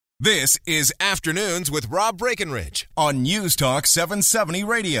This is Afternoons with Rob Breckenridge on News Talk 770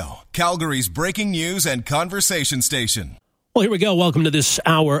 Radio, Calgary's breaking news and conversation station. Well, here we go. Welcome to this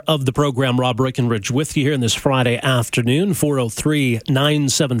hour of the program. Rob Breckenridge with you here on this Friday afternoon.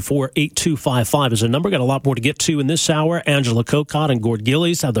 403-974-8255 is a number. Got a lot more to get to in this hour. Angela Kokott and Gord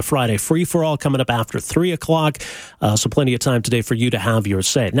Gillies have the Friday free-for-all coming up after 3 o'clock. So plenty of time today for you to have your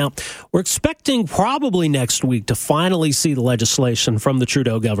say. Now, we're expecting probably next week to finally see the legislation from the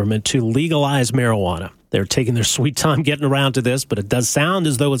Trudeau government to legalize marijuana. They're taking their sweet time getting around to this, but it does sound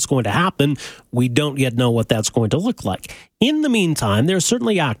as though it's going to happen. We don't yet know what that's going to look like. In the meantime, there are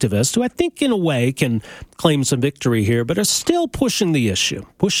certainly activists who I think in a way can claim some victory here, but are still pushing the issue,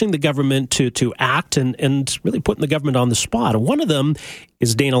 pushing the government to act and really putting the government on the spot. And one of them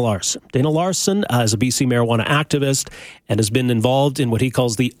is Dana Larson. Dana Larson is a BC marijuana activist and has been involved in what he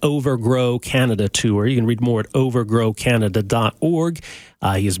calls the Overgrow Canada tour. You can read more at overgrowcanada.org.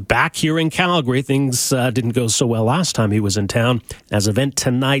 He is back here in Calgary. Things didn't go so well last time he was in town. As an event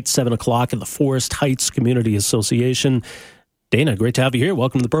tonight, 7 o'clock at the Forest Heights Community Association. Dana, great to have you here.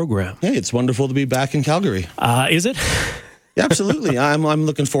 Welcome to the program. Hey, it's wonderful to be back in Calgary. Is it? Yeah, absolutely. I'm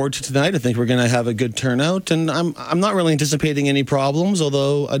looking forward to tonight. I think we're going to have a good turnout, and I'm not really anticipating any problems,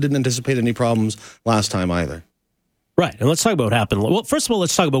 although I didn't anticipate any problems last time either. Right, and let's talk about what happened. Well, first of all,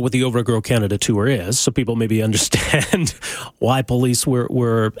 let's talk about what the Overgrow Canada tour is, so people maybe understand why police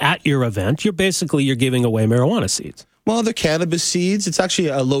were at your event. You're giving away marijuana seeds. Well, they're cannabis seeds. It's actually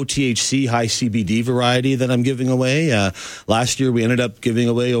a low THC, high CBD variety that I'm giving away. Last year, we ended up giving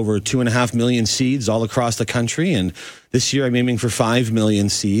away over 2.5 million seeds all across the country, and this year I'm aiming for 5 million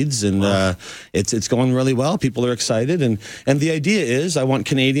seeds, and wow. It's going really well. People are excited, and the idea is I want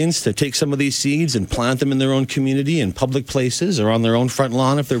Canadians to take some of these seeds and plant them in their own community, in public places, or on their own front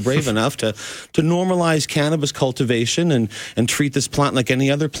lawn if they're brave enough to normalize cannabis cultivation and treat this plant like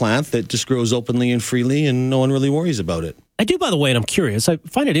any other plant that just grows openly and freely, and no one really worries about it. I do, by the way, and I'm curious, I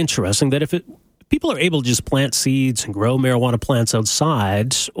find it interesting that if people are able to just plant seeds and grow marijuana plants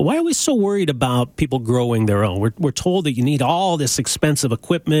outside, why are we so worried about people growing their own? We're told that you need all this expensive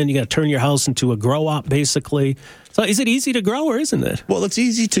equipment. You got to turn your house into a grow-op, basically. So is it easy to grow or isn't it? Well, it's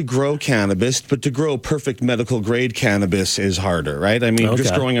easy to grow cannabis, but to grow perfect medical-grade cannabis is harder, right? I mean,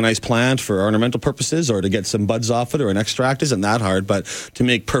 just growing a nice plant for ornamental purposes or to get some buds off it or an extract isn't that hard, but to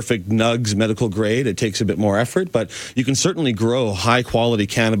make perfect nugs medical grade, it takes a bit more effort. But you can certainly grow high-quality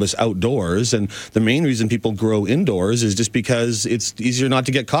cannabis outdoors, and the main reason people grow indoors is just because it's easier not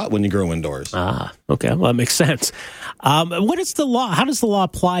to get caught when you grow indoors. Ah, okay. Well, that makes sense. What is the law? How does the law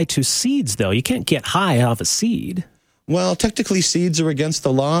apply to seeds, though? You can't get high off a seed. Well, technically seeds are against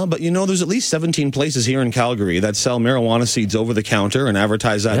the law, but there's at least 17 places here in Calgary that sell marijuana seeds over the counter and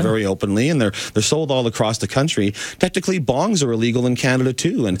advertise that very openly, and they're sold all across the country. Technically, bongs are illegal in Canada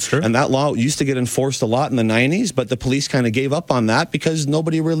too, and that law used to get enforced a lot in the 90s, but the police kind of gave up on that because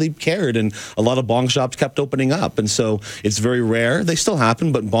nobody really cared, and a lot of bong shops kept opening up, and so it's very rare. They still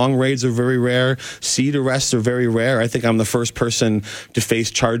happen, but bong raids are very rare. Seed arrests are very rare. I think I'm the first person to face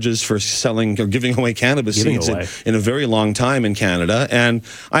charges for selling or giving away cannabis seeds in a very long time in Canada, and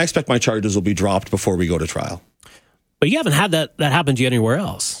I expect my charges will be dropped before we go to trial. But you haven't had that happen to you anywhere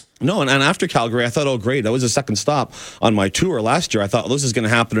else. No, and after Calgary, I thought, oh, great. That was a second stop on my tour last year. I thought, this is going to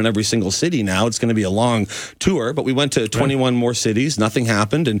happen in every single city now. It's going to be a long tour, but we went to 21 more cities. Nothing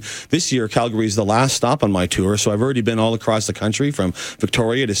happened, and this year, Calgary is the last stop on my tour, so I've already been all across the country from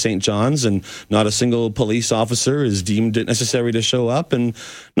Victoria to St. John's, and not a single police officer is deemed it necessary to show up, and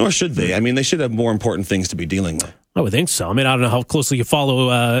nor should they. I mean, they should have more important things to be dealing with. I would think so. I mean, I don't know how closely you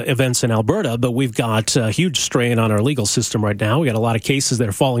follow events in Alberta, but we've got a huge strain on our legal system right now. We got a lot of cases that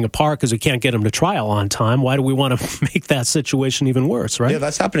are falling apart because we can't get them to trial on time. Why do we want to make that situation even worse, right? Yeah,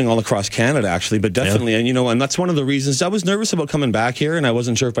 that's happening all across Canada, actually, but definitely. And, and that's one of the reasons I was nervous about coming back here, and I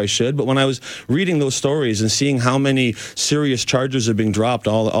wasn't sure if I should. But when I was reading those stories and seeing how many serious charges are being dropped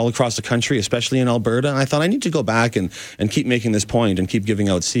all across the country, especially in Alberta, I thought I need to go back and keep making this point and keep giving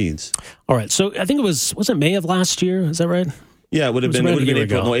out seeds. All right. So I think it was it May of last year? Is that right? Yeah, it would have been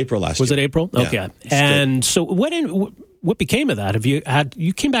April. No, April last year. Was it April? Okay. Yeah. And so what became of that?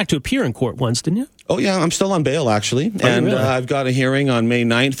 You came back to appear in court once, didn't you? Oh, yeah. I'm still on bail, actually. Really? I've got a hearing on May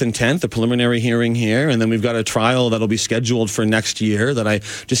 9th and 10th, a preliminary hearing here. And then we've got a trial that'll be scheduled for next year that I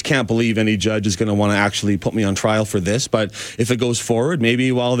just can't believe any judge is going to want to actually put me on trial for this. But if it goes forward,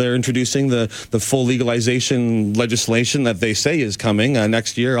 maybe while they're introducing the full legalization legislation that they say is coming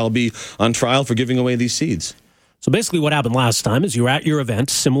next year, I'll be on trial for giving away these seeds. So basically what happened last time is you were at your event,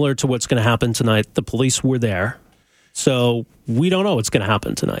 similar to what's going to happen tonight. The police were there. So we don't know what's going to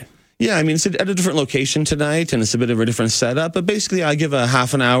happen tonight. Yeah, I mean, it's at a different location tonight, and it's a bit of a different setup. But basically, I give a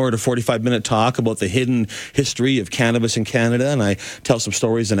half an hour to 45-minute talk about the hidden history of cannabis in Canada, and I tell some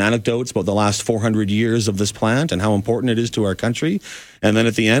stories and anecdotes about the last 400 years of this plant and how important it is to our country. And then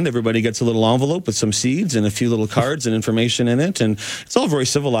at the end, everybody gets a little envelope with some seeds and a few little cards and information in it. And it's all very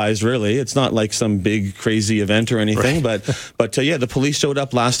civilized, really. It's not like some big, crazy event or anything. Right. But yeah, the police showed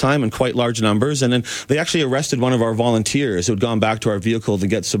up last time in quite large numbers. And then they actually arrested one of our volunteers who had gone back to our vehicle to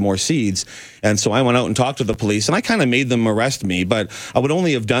get some more seeds. And so I went out and talked to the police, and I kind of made them arrest me. But I would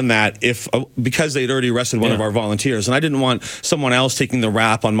only have done that because they'd already arrested one of our volunteers. And I didn't want someone else taking the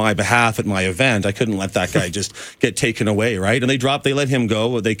rap on my behalf at my event. I couldn't let that guy just get taken away, right? And they let him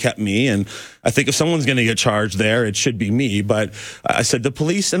go. They kept me, and I think if someone's going to get charged there, it should be me. But I said the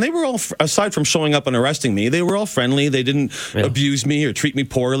police, and they were all, aside from showing up and arresting me, they were all friendly. They didn't abuse me or treat me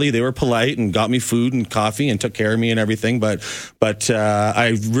poorly. They were polite and got me food and coffee and took care of me and everything. But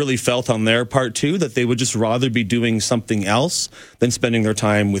I really felt on their part too that they would just rather be doing something else than spending their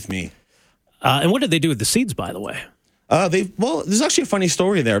time with me. And what did they do with the seeds, by the way? There's actually a funny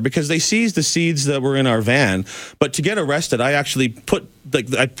story there because they seized the seeds that were in our van, but to get arrested, I actually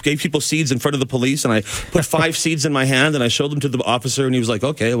I gave people seeds in front of the police, and I put 5 seeds in my hand, and I showed them to the officer, and he was like,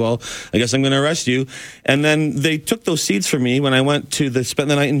 okay, well, I guess I'm going to arrest you. And then they took those seeds from me when I went to spend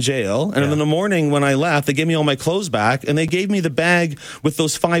the night in jail, and in the morning when I left, they gave me all my clothes back, and they gave me the bag with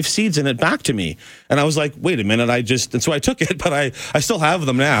those 5 seeds in it back to me. And I was like, wait a minute, and so I took it, but I still have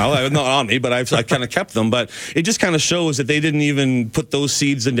them now. Not on me, but I kind of kept them. But it just kind of shows that they didn't even put those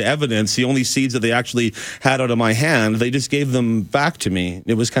seeds into evidence. The only seeds that they actually had out of my hand, they just gave them back to me.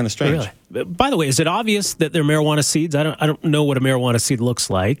 It was kind of strange. Really? By the way, is it obvious that they're marijuana seeds? I don't know what a marijuana seed looks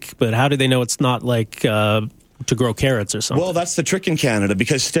like, but how do they know it's not like to grow carrots or something? Well, that's the trick in Canada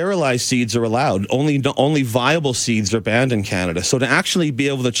because sterilized seeds are allowed. Only viable seeds are banned in Canada. So to actually be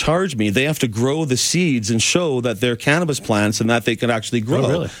able to charge me, they have to grow the seeds and show that they're cannabis plants and that they can actually grow. Oh,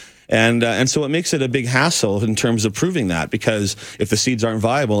 really? And so it makes it a big hassle in terms of proving that because if the seeds aren't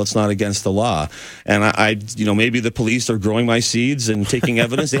viable, it's not against the law. And I maybe the police are growing my seeds and taking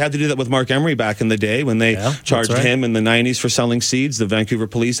evidence. They had to do that with Mark Emery back in the day when they charged him in the 90s for selling seeds. The Vancouver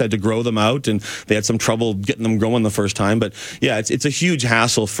police had to grow them out, and they had some trouble getting them growing the first time. But yeah, it's a huge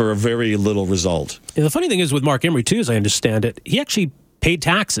hassle for a very little result. Yeah, the funny thing is with Mark Emery too, as I understand it, he actually paid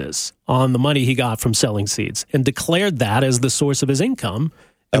taxes on the money he got from selling seeds and declared that as the source of his income.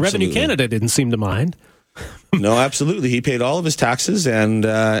 And Revenue Canada didn't seem to mind. No, absolutely. He paid all of his taxes and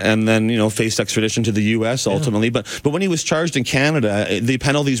then faced extradition to the U.S. ultimately. Yeah. But when he was charged in Canada, the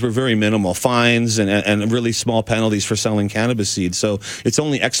penalties were very minimal, fines and really small penalties for selling cannabis seeds. So it's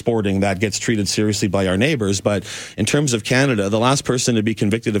only exporting that gets treated seriously by our neighbors. But in terms of Canada, the last person to be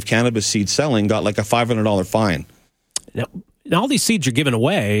convicted of cannabis seed selling got like a $500 fine. Now all these seeds you're giving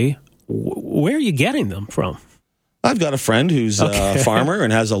away, where are you getting them from? I've got a friend who's a farmer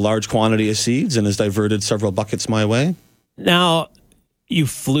and has a large quantity of seeds and has diverted several buckets my way. Now, you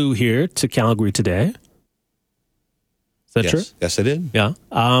flew here to Calgary today. Is that true? Yes, I did. Yeah.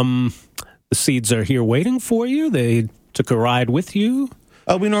 The seeds are here waiting for you? They took a ride with you?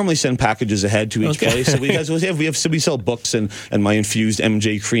 We normally send packages ahead to each place. So we sell books and my infused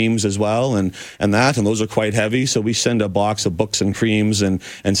MJ creams as well, and those are quite heavy. So we send a box of books and creams and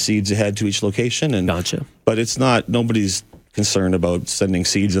seeds ahead to each location. And gotcha. But it's not. Nobody's concerned about sending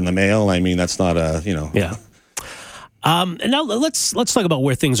seeds in the mail. I mean, that's not Yeah. And now let's talk about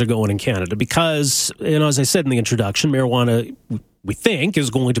where things are going in Canada because as I said in the introduction, marijuana, we think,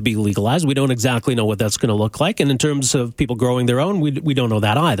 is going to be legalized. We don't exactly know what that's going to look like. And in terms of people growing their own, we don't know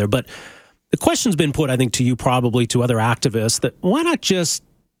that either. But the question's been put, I think, to you, probably to other activists, that why not just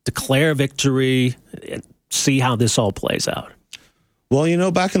declare victory and see how this all plays out?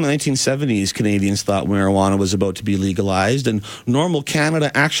 Well, back in the 1970s, Canadians thought marijuana was about to be legalized, and Normal Canada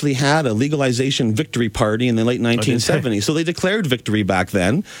actually had a legalization victory party in the late 1970s. So they declared victory back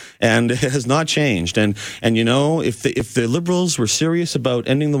then, and it has not changed. And if the Liberals were serious about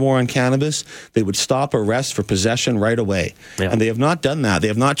ending the war on cannabis, they would stop arrests for possession right away. Yeah. And they have not done that. They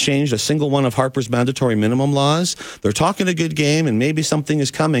have not changed a single one of Harper's mandatory minimum laws. They're talking a good game, and maybe something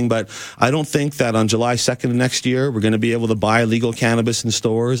is coming, but I don't think that on July 2nd of next year, we're going to be able to buy legal cannabis in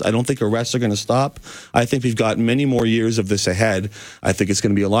stores. I don't think arrests are going to stop. I think we've got many more years of this ahead. I think it's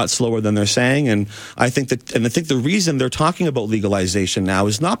going to be a lot slower than they're saying. And I think the reason they're talking about legalization now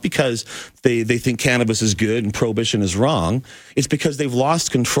is not because they think cannabis is good and prohibition is wrong. It's because they've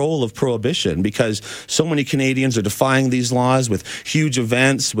lost control of prohibition, because so many Canadians are defying these laws with huge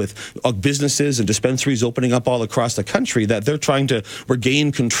events, with businesses and dispensaries opening up all across the country, that they're trying to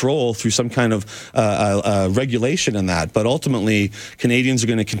regain control through some kind of regulation in that. But ultimately, Canadians are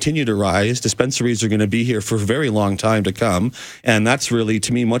going to continue to rise. Dispensaries are going to be here for a very long time to come. And that's really,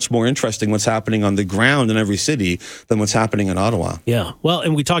 to me, much more interesting what's happening on the ground in every city than what's happening in Ottawa. Yeah. Well,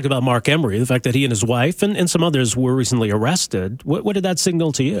 and we talked about Mark Emery, the fact that he and his wife and some others were recently arrested. What did that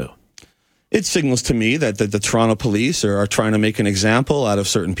signal to you? It signals to me that the Toronto police are trying to make an example out of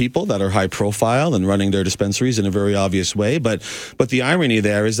certain people that are high profile and running their dispensaries in a very obvious way. But the irony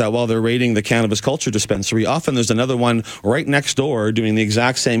there is that while they're raiding the cannabis culture dispensary, often there's another one right next door doing the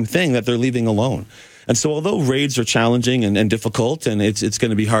exact same thing that they're leaving alone. And so although raids are challenging and difficult, and it's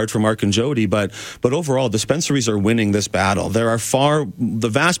going to be hard for Mark and Jody, but overall, dispensaries are winning this battle. The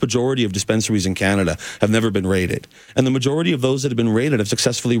vast majority of dispensaries in Canada have never been raided. And the majority of those that have been raided have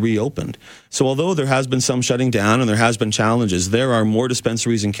successfully reopened. So although there has been some shutting down and there has been challenges, there are more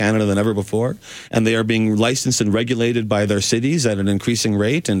dispensaries in Canada than ever before. And they are being licensed and regulated by their cities at an increasing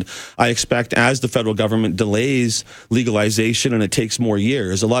rate. And I expect as the federal government delays legalization and it takes more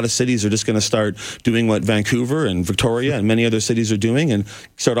years, a lot of cities are just going to start doing what Vancouver and Victoria and many other cities are doing and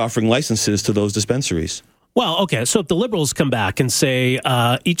start offering licenses to those dispensaries. Well, okay, so if the Liberals come back and say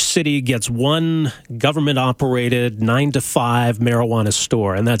each city gets one government-operated 9 to 5 marijuana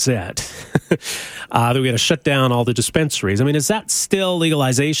store, and that's it, that we got to shut down all the dispensaries. I mean, is that still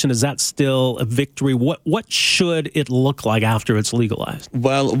legalization? Is that still a victory? What should it look like after it's legalized?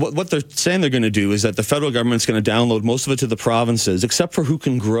 Well, what they're saying they're going to do is that the federal government's going to download most of it to the provinces, except for who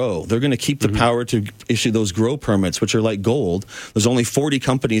can grow. They're going to keep the power to issue those grow permits, which are like gold. There's only 40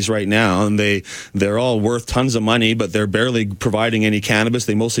 companies right now, and they're all worth tons of money, but they're barely providing any cannabis.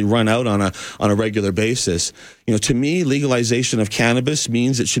 They mostly run out on a regular basis. You know, to me, legalization of cannabis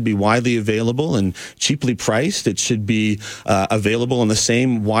means it should be widely available and cheaply priced. It should be available in the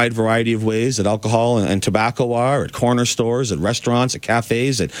same wide variety of ways that alcohol and tobacco are at corner stores, at restaurants, at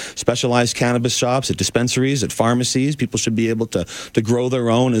cafes, at specialized cannabis shops, at dispensaries, at pharmacies. People should be able to grow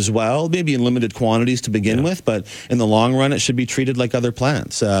their own as well, maybe in limited quantities to begin with, but in the long run, it should be treated like other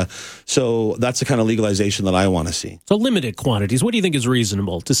plants. So that's the kind of legalization that I want to see. So limited quantities. What do you think is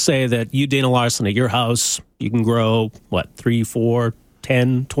reasonable to say that you, Dana Larson, at your house, you can grow, 3, 4,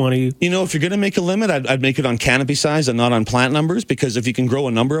 10, 20? You know, if you're going to make a limit, I'd make it on canopy size and not on plant numbers, because if you can grow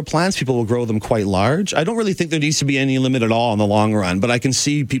a number of plants, people will grow them quite large. I don't really think there needs to be any limit at all in the long run, but I can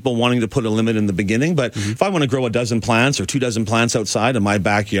see people wanting to put a limit in the beginning. But if I want to grow a dozen plants or 2 dozen plants outside in my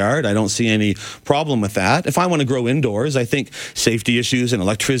backyard, I don't see any problem with that. If I want to grow indoors, I think safety issues and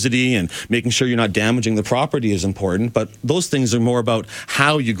electricity and making sure you're not damaging the property is important. But those things are more about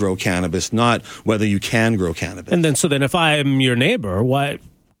how you grow cannabis, not whether you can grow cannabis. And then, so if I'm your neighbor, why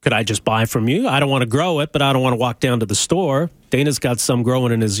could I just buy from you? I don't want to grow it, but I don't want to walk down to the store. Dana's got some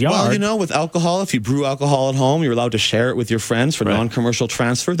growing in his yard. Well, you know, with alcohol, if you brew alcohol at home, you're allowed to share it with your friends for non-commercial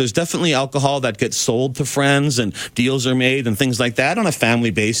transfer. There's definitely alcohol that gets sold to friends and deals are made and things like that on a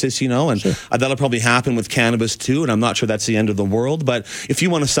family basis, you know, and that'll probably happen with cannabis too, and I'm not sure that's the end of the world. But if you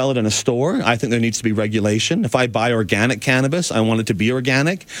want to sell it in a store, I think there needs to be regulation. If I buy organic cannabis, I want it to be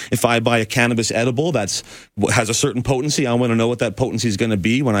organic. If I buy a cannabis edible that has a certain potency, I want to know what that potency is going to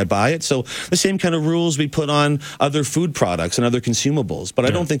be when I buy it. So the same kind of rules we put on other food products and other consumables. But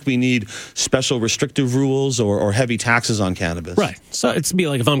I don't think we need special restrictive rules or heavy taxes on cannabis. Right. So it's be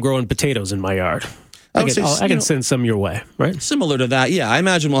like if I'm growing potatoes in my yard. I can send some your way, right? Similar to that, yeah. I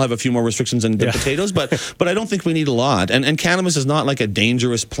imagine we'll have a few more restrictions on potatoes, but I don't think we need a lot. And cannabis is not like a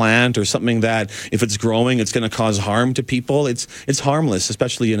dangerous plant or something that if it's growing, it's going to cause harm to people. It's harmless,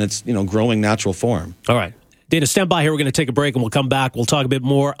 especially in its growing natural form. All right. Dana, stand by here. We're going to take a break and we'll come back. We'll talk a bit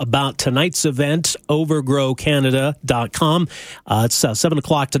more about tonight's event, overgrowcanada.com. It's 7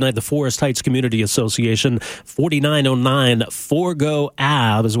 o'clock tonight. The Forest Heights Community Association, 4909 Forgo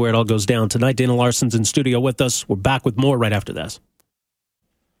Ave is where it all goes down tonight. Dana Larson's in studio with us. We're back with more right after this.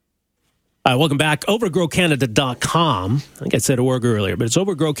 All right, welcome back. Overgrowcanada.com. I think I said org earlier, but it's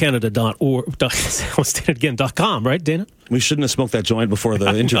overgrowcanada.org. I almost did it again, .com, right, Dana? We shouldn't have smoked that joint before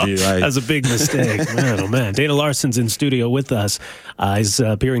the interview. That's a big mistake. Man, oh, man. Dana Larson's in studio with us. He's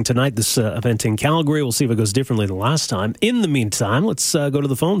appearing tonight, this event in Calgary. We'll see if it goes differently than last time. In the meantime, let's go to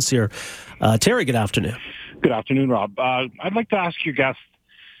the phones here. Terry, good afternoon. Good afternoon, Rob. I'd like to ask your guest,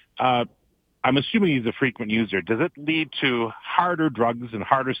 I'm assuming he's a frequent user. Does it lead to harder drugs and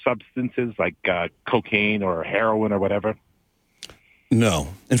harder substances like cocaine or heroin or whatever? No.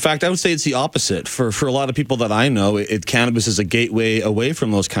 In fact, I would say it's the opposite. For a lot of people that I know, cannabis is a gateway away from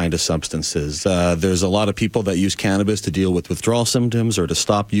those kind of substances. There's a lot of people that use cannabis to deal with withdrawal symptoms or to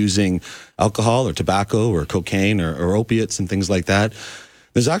stop using alcohol or tobacco or cocaine or opiates and things like that.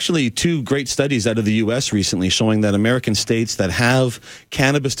 There's actually 2 great studies out of the U.S. recently showing that American states that have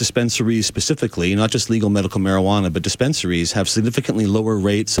cannabis dispensaries specifically, not just legal medical marijuana, but dispensaries, have significantly lower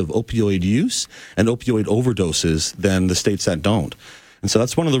rates of opioid use and opioid overdoses than the states that don't. And so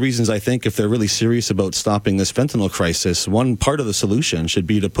that's one of the reasons I think if they're really serious about stopping this fentanyl crisis, one part of the solution should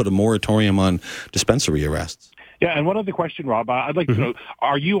be to put a moratorium on dispensary arrests. Yeah, and one other question, Rob. I'd like to know,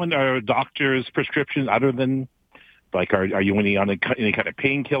 are you under a doctor's prescription other than... Like, are you on any kind of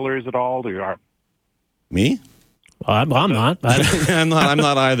painkillers at all? Or Me? I'm not. I'm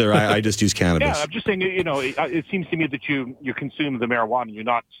not either. I just use cannabis. Yeah, I'm just saying, it seems to me that you consume the marijuana. You're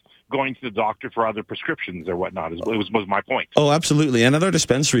not going to the doctor for other prescriptions or whatnot, was my point. Oh, absolutely. And at our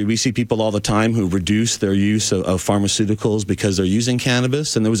dispensary, we see people all the time who reduce their use of pharmaceuticals because they're using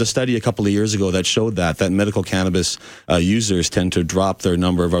cannabis. And there was a study a couple of years ago that showed that medical cannabis users tend to drop their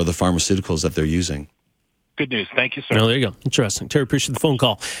number of other pharmaceuticals that they're using. Good news. Thank you, sir. No, there you go. Interesting. Terry, appreciate the phone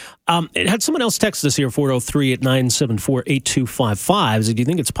call. It had someone else text us here, 403-974-8255. Do you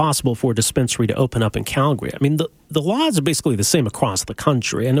think it's possible for a dispensary to open up in Calgary? I mean, the laws are basically the same across the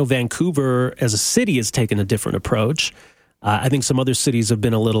country. I know Vancouver as a city has taken a different approach. I think some other cities have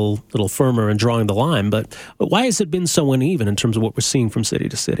been a little firmer in drawing the line, but why has it been so uneven in terms of what we're seeing from city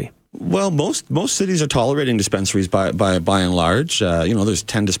to city? Well, most cities are tolerating dispensaries by and large. There's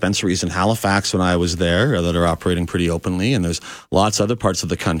 10 dispensaries in Halifax when I was there that are operating pretty openly, and there's lots of other parts of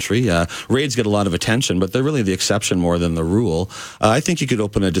the country. Raids get a lot of attention, but they're really the exception more than the rule. I think you could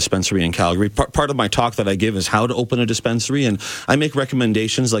open a dispensary in Calgary. Part of my talk that I give is how to open a dispensary, and I make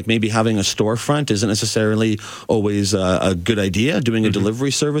recommendations like maybe having a storefront isn't necessarily always a good idea. Doing a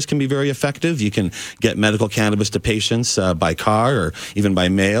delivery service can be very effective. You can get medical cannabis to patients by car or even by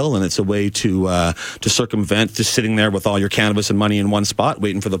mail, and it's a way to circumvent just sitting there with all your cannabis and money in one spot,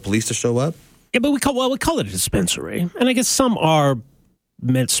 waiting for the police to show up. Yeah, but we call it a dispensary, and I guess some are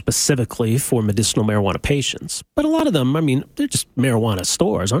meant specifically for medicinal marijuana patients, but a lot of them, I mean, they're just marijuana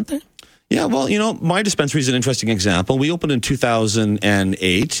stores, aren't they? Yeah, well, my dispensary is an interesting example. We opened in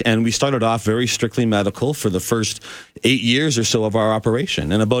 2008, and we started off very strictly medical for the first 8 years or so of our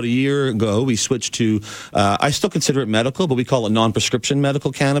operation. And about a year ago, we switched to, I still consider it medical, but we call it non-prescription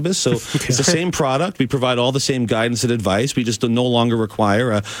medical cannabis. So it's the same product. We provide all the same guidance and advice. We just no longer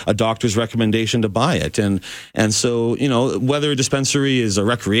require a doctor's recommendation to buy it. And so, whether a dispensary is a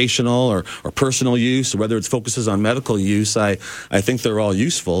recreational or personal use, or whether it focuses on medical use, I think they're all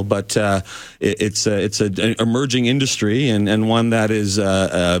useful. But it's an emerging industry and one that is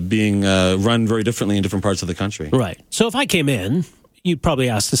being run very differently in different parts of the country. Right. So if I came in, you'd probably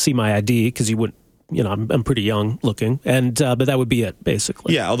ask to see my ID because you wouldn't. I'm pretty young looking, but that would be it,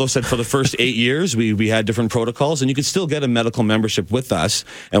 basically. Yeah, although said for the first 8 years, we had different protocols, and you could still get a medical membership with us,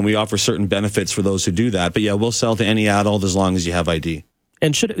 and we offer certain benefits for those who do that. But yeah, we'll sell to any adult as long as you have ID.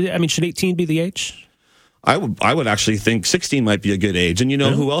 And should 18 be the age? I would actually think 16 might be a good age. And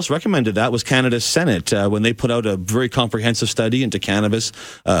who else recommended that was Canada's Senate. When they put out a very comprehensive study into cannabis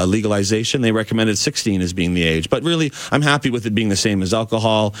legalization, they recommended 16 as being the age. But really, I'm happy with it being the same as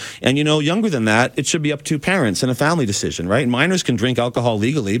alcohol. And, younger than that, it should be up to parents and a family decision, right? Minors can drink alcohol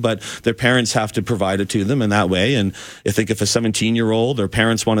legally, but their parents have to provide it to them in that way. And I think if a 17-year-old, their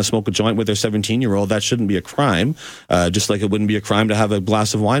parents want to smoke a joint with their 17-year-old, that shouldn't be a crime, just like it wouldn't be a crime to have a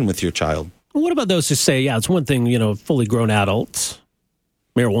glass of wine with your child. What about those who say, it's one thing, fully grown adults,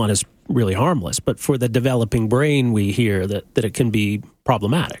 marijuana is really harmless, but for the developing brain, we hear that it can be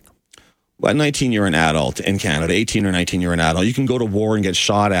problematic. Well, at 19, you're an adult in Canada. 18 or 19, you're an adult. You can go to war and get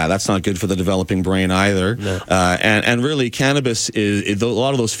shot at. That's not good for the developing brain either. No. And really, cannabis a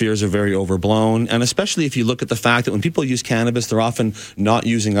lot of those fears are very overblown. And especially if you look at the fact that when people use cannabis, they're often not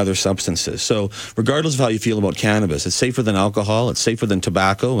using other substances. So regardless of how you feel about cannabis, it's safer than alcohol. It's safer than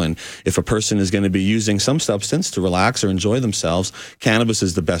tobacco. And if a person is going to be using some substance to relax or enjoy themselves, cannabis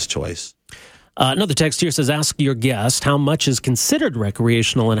is the best choice. Another text here says, ask your guest how much is considered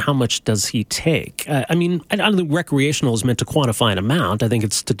recreational and how much does he take? I don't think recreational is meant to quantify an amount. I think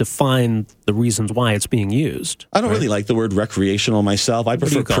it's to define the reasons why it's being used. I don't really like the word recreational myself. I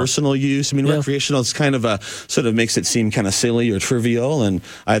prefer personal use. Recreational is kind of sort of makes it seem kind of silly or trivial, and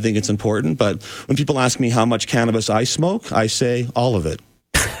I think it's important. But when people ask me how much cannabis I smoke, I say all of it.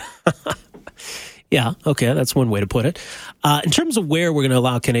 Yeah, okay, that's one way to put it. In terms of where we're going to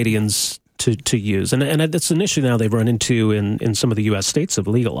allow Canadians to use. And that's an issue now they've run into in some of the U.S. states have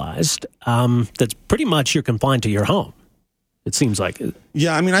legalized. That's pretty much you're confined to your home. It seems like it.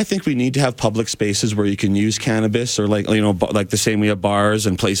 Yeah, I mean, I think we need to have public spaces where you can use cannabis, or like the same we have bars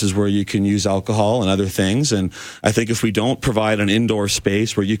and places where you can use alcohol and other things. And I think if we don't provide an indoor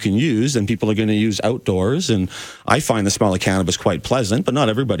space where you can use, then people are going to use outdoors. And I find the smell of cannabis quite pleasant, but not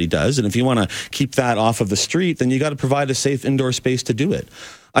everybody does. And if you want to keep that off of the street, then you got to provide a safe indoor space to do it.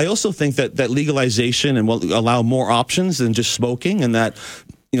 I also think that legalization and will allow more options than just smoking, and that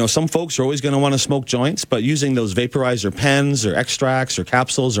some folks are always going to want to smoke joints, but using those vaporizer pens or extracts or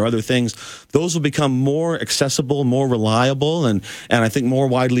capsules or other things, those will become more accessible, more reliable, and I think more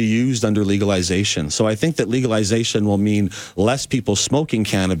widely used under legalization. So I think that legalization will mean less people smoking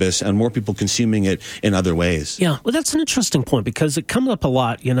cannabis and more people consuming it in other ways. Yeah, well, that's an interesting point, because it comes up a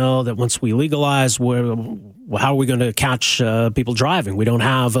lot, that once we legalize, how are we going to catch people driving? We don't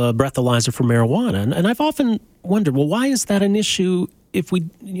have a breathalyzer for marijuana. And I've often wondered, well, why is that an issue? If we,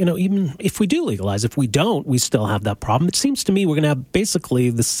 even if we do legalize, if we don't, we still have that problem. It seems to me we're going to have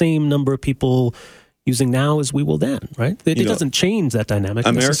basically the same number of people using now as we will then, right? It doesn't change that dynamic.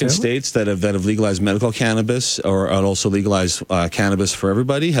 American states that have legalized medical cannabis or also legalized cannabis for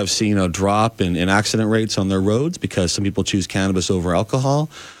everybody have seen a drop in accident rates on their roads because some people choose cannabis over alcohol.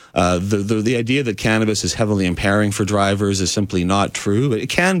 The idea that cannabis is heavily impairing for drivers is simply not true. It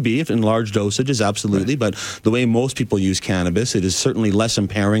can be if in large dosages, absolutely, right. But the way most people use cannabis, it is certainly less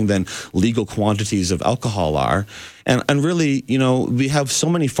impairing than legal quantities of alcohol are. And really, we have so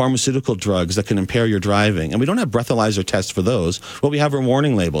many pharmaceutical drugs that can impair your driving, and we don't have breathalyzer tests for those. What we have are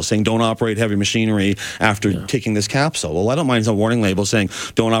warning labels saying don't operate heavy machinery after taking this capsule. Well, I don't mind a warning label saying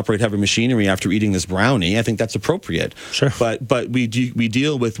don't operate heavy machinery after eating this brownie. I think that's appropriate. Sure. But we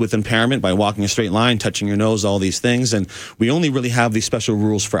deal with impairment by walking a straight line, touching your nose, all these things, and we only really have these special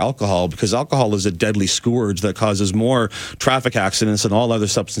rules for alcohol because alcohol is a deadly scourge that causes more traffic accidents than all other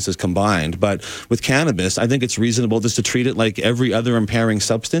substances combined. But with cannabis, I think it's reasonable just to treat it like every other impairing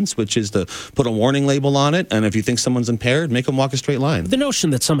substance, which is to put a warning label on it, and if you think someone's impaired, make them walk a straight line. The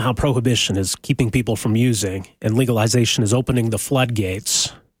notion that somehow prohibition is keeping people from using and legalization is opening the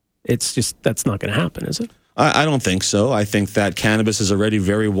floodgates, that's not going to happen, is it? I don't think so. I think that cannabis is already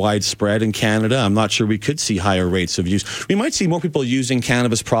very widespread in Canada. I'm not sure we could see higher rates of use. We might see more people using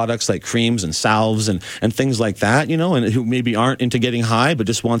cannabis products like creams and salves and things like that, and who maybe aren't into getting high but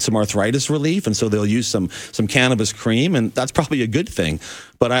just want some arthritis relief, and so they'll use some cannabis cream, and that's probably a good thing.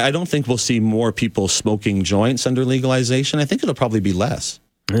 But I don't think we'll see more people smoking joints under legalization. I think it'll probably be less.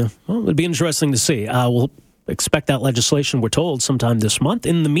 Yeah, well, it'd be interesting to see. We'll expect that legislation, we're told, sometime this month.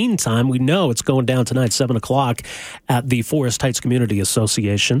 In the meantime, we know it's going down tonight, 7 o'clock, at the Forest Heights Community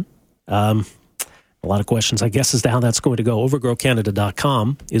Association. A lot of questions, I guess, as to how that's going to go.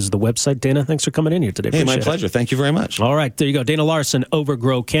 Overgrowcanada.com is the website. Dana, thanks for coming in here today. Hey, my pleasure. Thank you very much. All right, there you go. Dana Larson,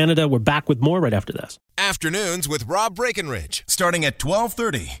 Overgrow Canada. We're back with more right after this. Afternoons with Rob Breckenridge, starting at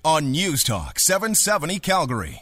 12:30 on News Talk 770 Calgary.